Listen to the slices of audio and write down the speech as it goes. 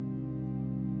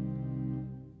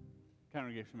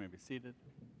Congregation may be seated.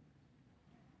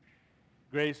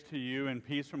 Grace to you and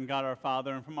peace from God our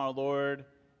Father and from our Lord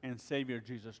and Savior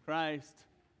Jesus Christ.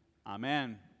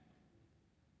 Amen.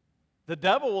 The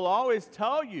devil will always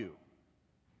tell you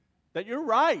that you're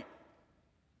right,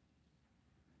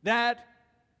 that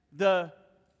the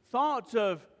thoughts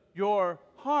of your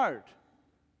heart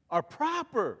are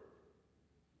proper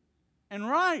and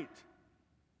right,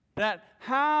 that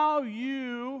how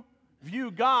you view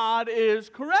God is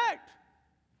correct,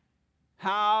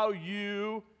 how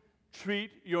you treat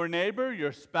your neighbor,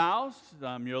 your spouse,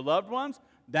 your loved ones,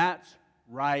 that's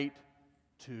right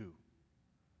too.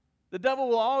 The devil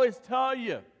will always tell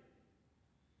you,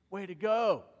 way to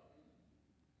go.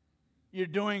 You're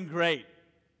doing great.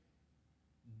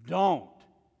 Don't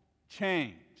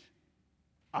change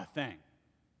a thing.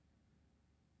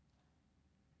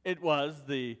 It was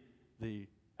the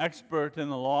expert in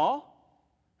the law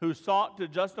who sought to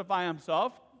justify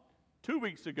himself 2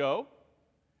 weeks ago.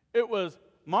 It was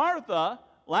Martha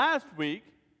last week.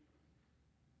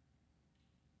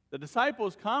 The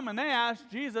disciples come and they ask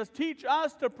Jesus, teach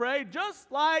us to pray just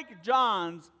like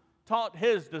John's taught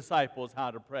his disciples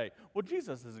how to pray. Well,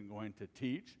 Jesus isn't going to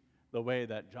teach the way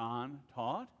that John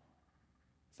taught.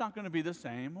 It's not going to be the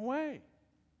same way.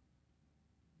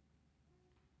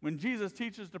 When Jesus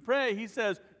teaches to pray, he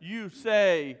says, you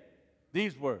say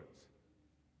these words,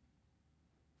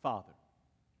 Father.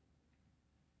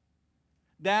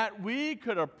 That we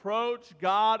could approach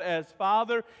God as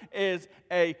Father is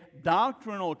a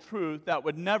doctrinal truth that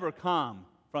would never come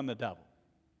from the devil.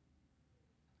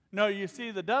 No, you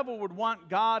see, the devil would want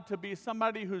God to be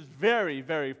somebody who's very,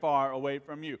 very far away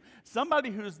from you. Somebody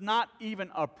who's not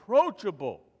even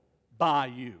approachable by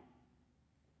you.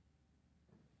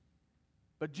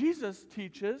 But Jesus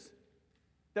teaches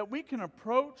that we can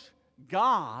approach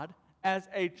God as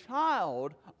a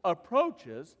child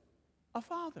approaches a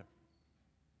father.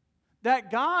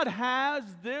 That God has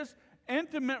this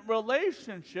intimate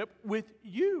relationship with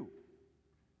you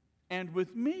and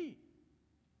with me.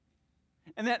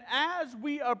 And that as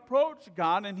we approach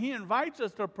God, and He invites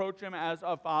us to approach Him as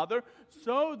a Father,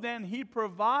 so then He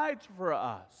provides for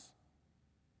us.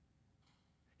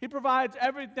 He provides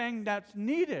everything that's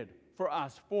needed for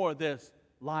us for this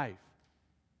life.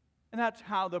 And that's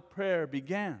how the prayer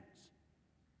begins.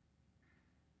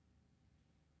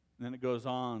 And then it goes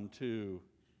on to,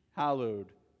 hallowed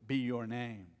be your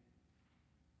name.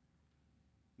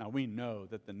 Now we know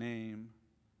that the name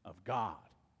of God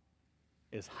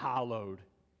is hallowed.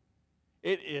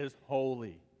 It is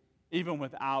holy, even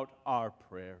without our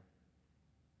prayer.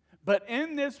 But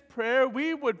in this prayer,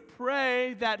 we would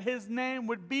pray that His name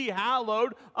would be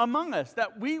hallowed among us,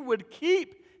 that we would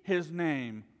keep His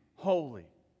name holy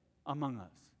among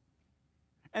us.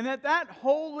 And that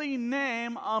holy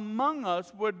name among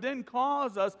us would then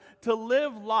cause us to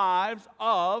live lives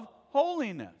of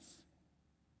holiness.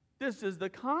 This is the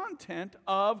content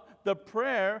of the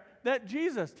prayer that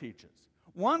Jesus teaches.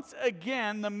 Once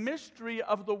again, the mystery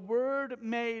of the Word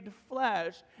made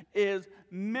flesh is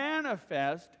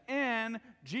manifest in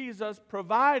Jesus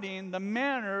providing the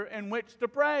manner in which to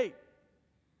pray.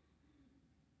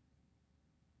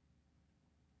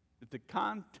 If the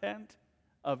content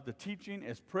of the teaching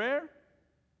is prayer,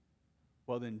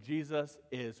 well then Jesus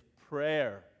is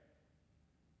prayer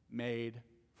made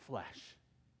flesh.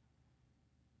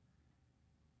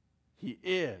 He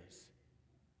is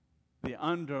the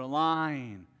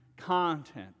underlying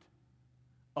content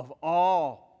of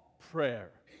all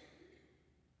prayer.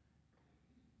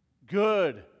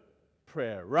 Good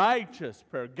prayer, righteous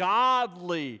prayer,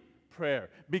 godly prayer,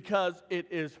 because it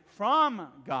is from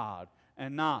God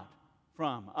and not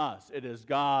from us. It is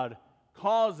God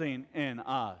causing in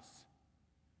us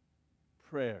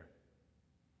prayer.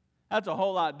 That's a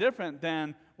whole lot different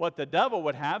than what the devil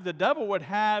would have. The devil would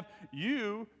have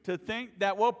you to think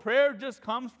that, well, prayer just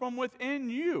comes from within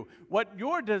you. What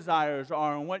your desires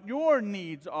are and what your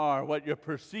needs are, what your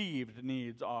perceived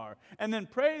needs are. And then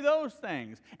pray those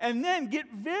things. And then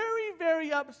get very,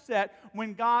 very upset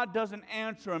when God doesn't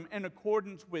answer them in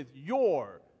accordance with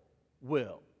your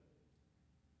will.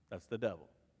 That's the devil.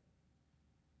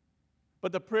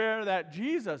 But the prayer that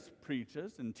Jesus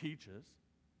preaches and teaches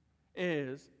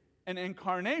is an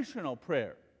incarnational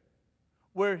prayer,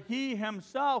 where He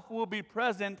Himself will be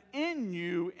present in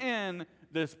you in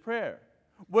this prayer,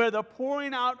 where the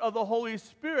pouring out of the Holy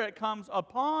Spirit comes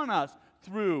upon us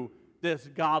through this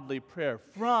godly prayer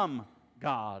from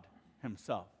God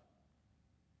Himself.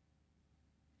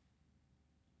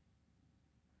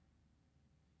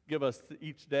 Give us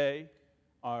each day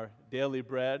our daily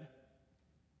bread.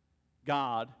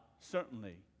 God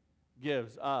certainly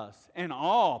gives us and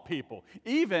all people,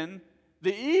 even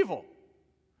the evil.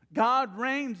 God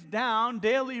rains down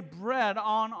daily bread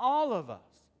on all of us.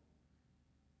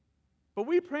 But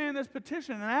we pray in this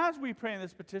petition, and as we pray in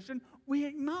this petition, we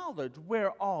acknowledge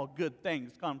where all good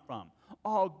things come from.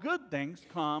 All good things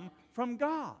come from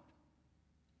God.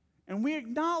 And we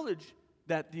acknowledge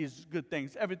that these good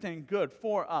things, everything good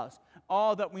for us,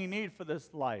 all that we need for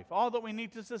this life, all that we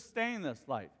need to sustain this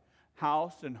life,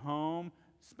 house and home,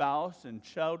 spouse and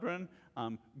children,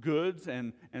 goods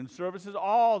and services,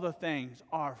 all the things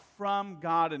are from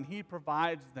God, and He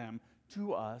provides them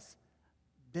to us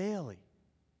daily.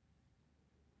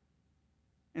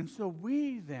 And so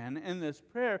we then, in this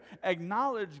prayer,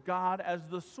 acknowledge God as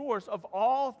the source of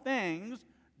all things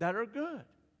that are good.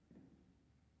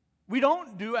 We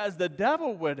don't do as the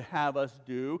devil would have us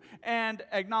do and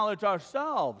acknowledge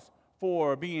ourselves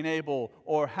for being able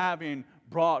or having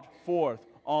brought forth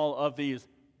all of these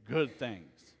good things.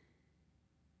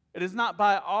 It is not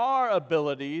by our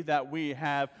ability that we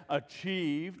have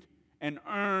achieved and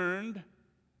earned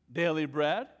daily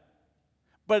bread,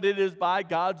 but it is by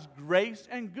God's grace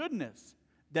and goodness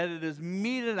that it is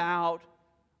meted out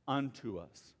unto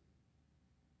us.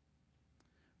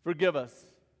 Forgive us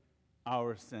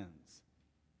our sins.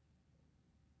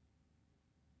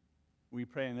 We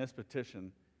pray in this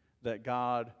petition that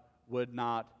God would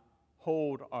not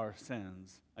hold our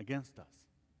sins against us,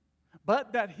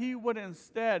 but that He would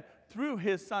instead, through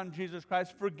His Son, Jesus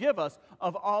Christ, forgive us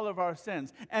of all of our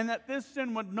sins, and that this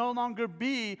sin would no longer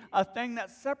be a thing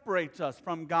that separates us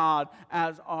from God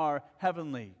as our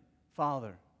Heavenly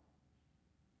Father.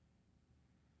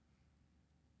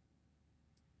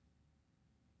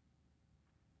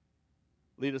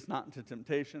 Lead us not into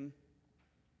temptation.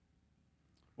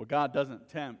 Well, God doesn't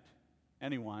tempt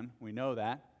anyone. We know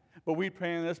that. But we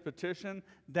pray in this petition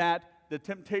that the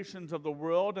temptations of the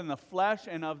world and the flesh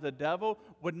and of the devil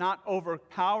would not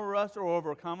overpower us or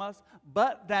overcome us,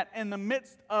 but that in the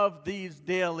midst of these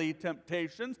daily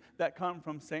temptations that come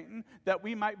from Satan, that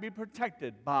we might be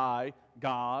protected by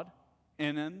God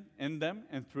in them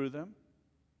and through them,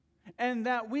 and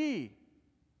that we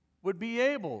would be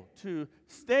able to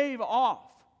stave off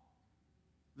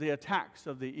the attacks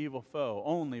of the evil foe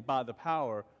only by the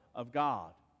power of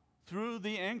God, through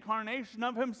the incarnation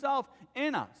of Himself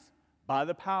in us, by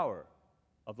the power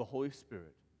of the Holy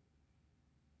Spirit,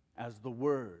 as the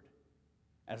Word,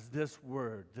 as this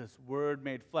Word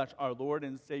made flesh, our Lord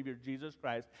and Savior Jesus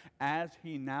Christ, as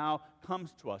He now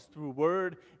comes to us through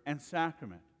Word and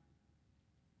sacrament,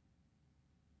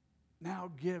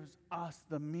 now gives us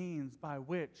the means by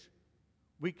which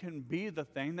we can be the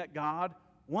thing that God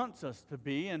wants us to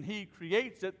be, and He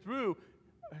creates it through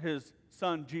His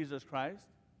Son, Jesus Christ,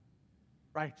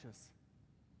 righteous,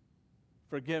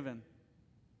 forgiven,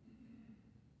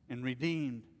 and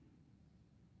redeemed.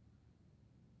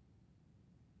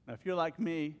 Now, if you're like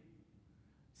me,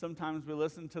 sometimes we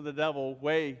listen to the devil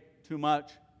way too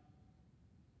much.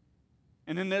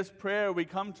 And in this prayer, we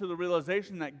come to the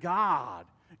realization that God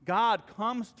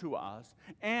comes to us,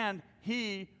 and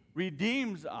He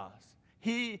redeems us.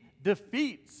 He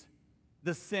defeats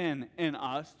the sin in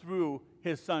us through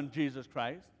His Son, Jesus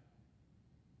Christ.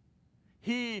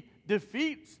 He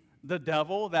defeats the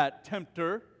devil, that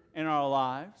tempter in our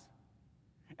lives.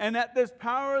 And that this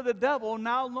power of the devil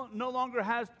now no longer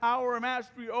has power or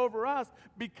mastery over us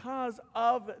because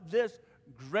of this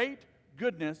great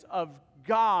goodness of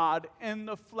God in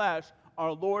the flesh,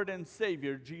 our Lord and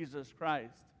Savior, Jesus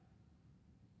Christ.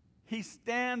 He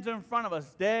stands in front of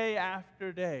us day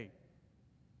after day.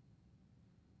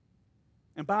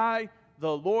 And by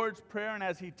the Lord's Prayer, and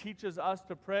as He teaches us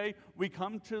to pray, we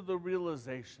come to the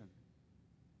realization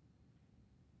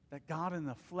that God in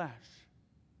the flesh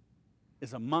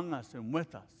is among us and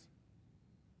with us.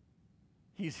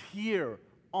 He's here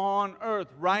on earth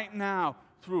right now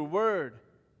through Word,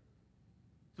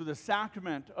 through the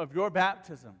sacrament of your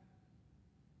baptism,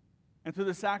 and through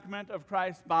the sacrament of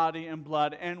Christ's body and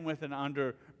blood, and with and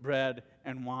under bread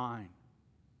and wine.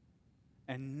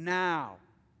 And now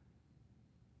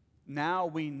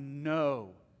we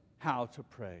know how to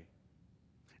pray.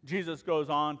 Jesus goes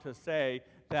on to say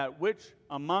that which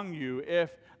among you, if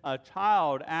a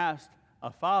child asked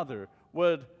a father,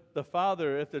 would the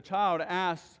father, if the child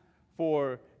asked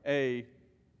for a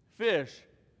fish,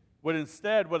 would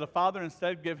the father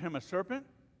instead give him a serpent?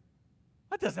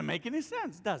 That doesn't make any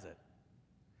sense, does it?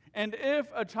 And if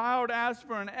a child asked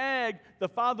for an egg, the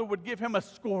father would give him a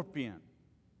scorpion.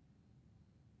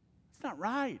 It's not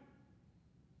right.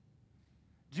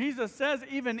 Jesus says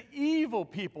even evil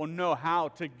people know how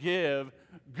to give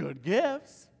good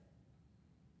gifts.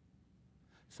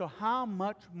 So how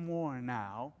much more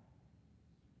now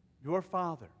your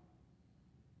Father,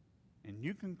 and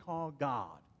you can call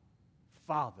God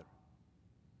Father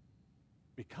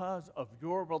because of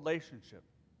your relationship,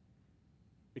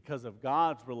 because of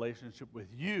God's relationship with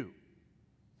you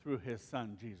through his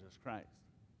Son, Jesus Christ.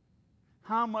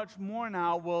 How much more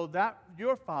now will that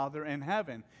your Father in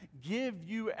heaven give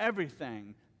you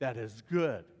everything that is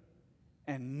good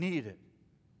and needed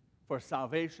for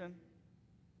salvation,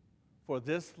 for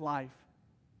this life?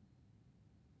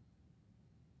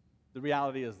 The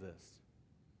reality is this: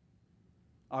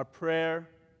 our prayer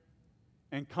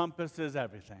encompasses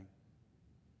everything.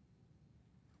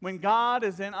 When God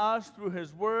is in us through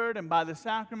his word and by the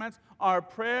sacraments, our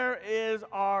prayer is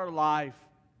our life.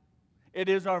 It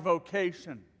is our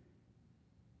vocation.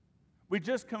 We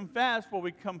just confess,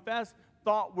 we confess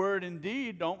thought, word, and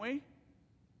deed, don't we?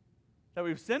 That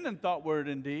we've sinned in thought, word,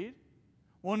 and deed.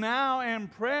 Well, now in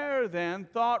prayer then,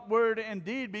 thought, word, and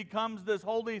deed becomes this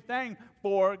holy thing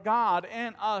for God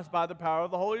in us by the power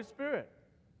of the Holy Spirit.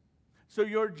 So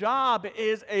your job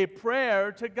is a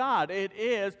prayer to God. It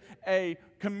is a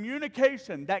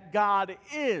communication that God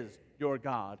is your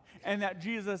God and that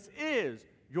Jesus is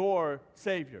your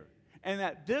Savior. And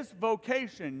that this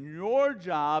vocation, your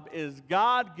job, is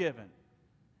God-given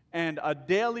and a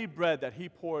daily bread that he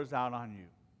pours out on you.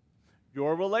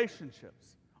 Your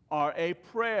relationships are a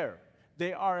prayer.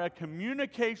 They are a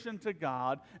communication to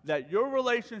God that your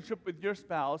relationship with your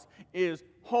spouse is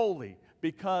holy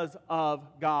because of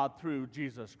God through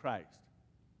Jesus Christ.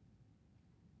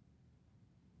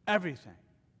 Everything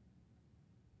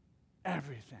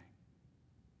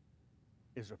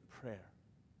is a prayer.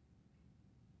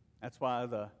 That's why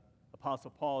the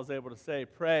Apostle Paul is able to say,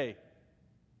 pray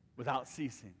without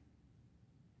ceasing.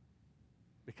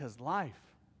 Because life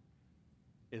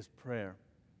is prayer.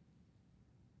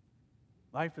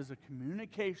 Life is a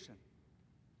communication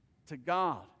to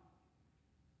God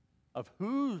of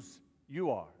whose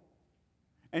you are.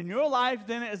 And your life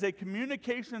then is a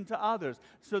communication to others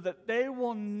so that they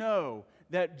will know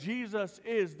that Jesus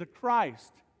is the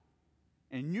Christ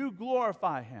and you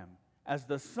glorify him as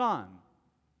the Son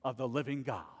of the living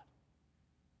God.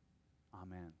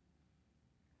 Amen.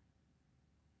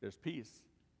 There's peace.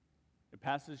 It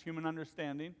passes human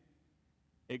understanding.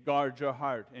 It guards your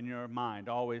heart and your mind,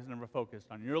 always and ever focused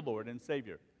on your Lord and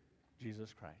Savior,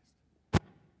 Jesus Christ.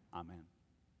 Amen.